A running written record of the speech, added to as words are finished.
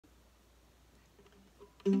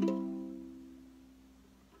Better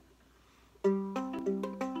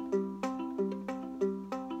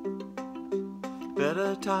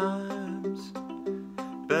times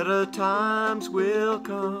will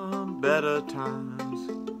come, better times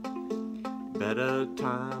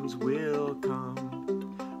will come,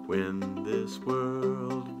 when this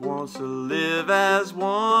world wants to live as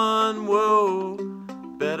one. Whoa,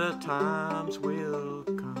 better times will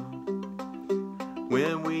come,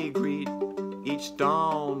 when we greet each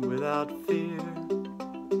dawn without fear,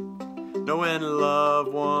 knowing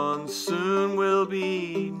loved ones soon will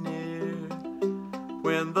be near,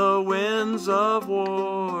 when the winds of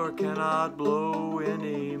war cannot blow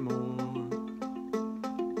anymore.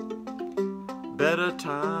 Better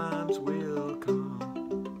times will come.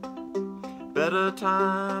 Better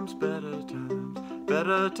times will come.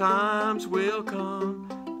 Better times will come,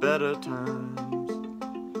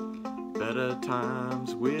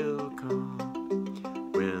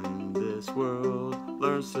 when this world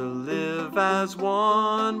learns to live as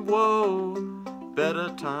one. Whoa, better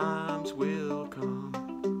times will come.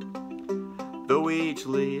 Though we each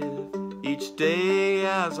live each day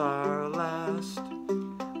as our last,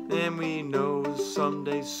 and we know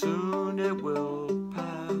someday soon it will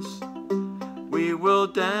pass, we will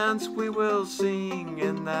dance, we will sing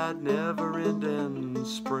in that never-ending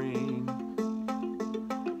spring.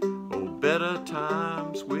 Oh, better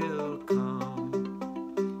times will come.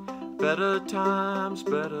 Better times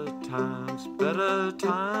will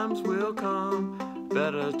come.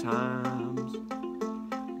 Better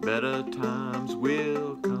times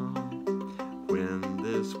will come, when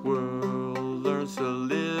this world learns to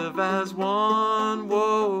live as one.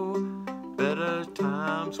 Whoa, better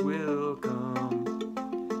times will come.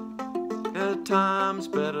 Better times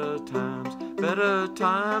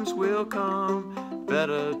will come.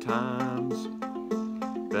 Better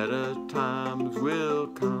times will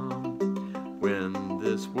come, when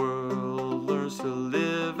this world learns to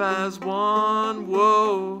live as one.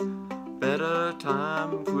 Whoa, better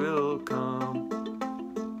times will come.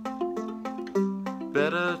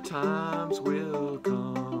 Better times will come.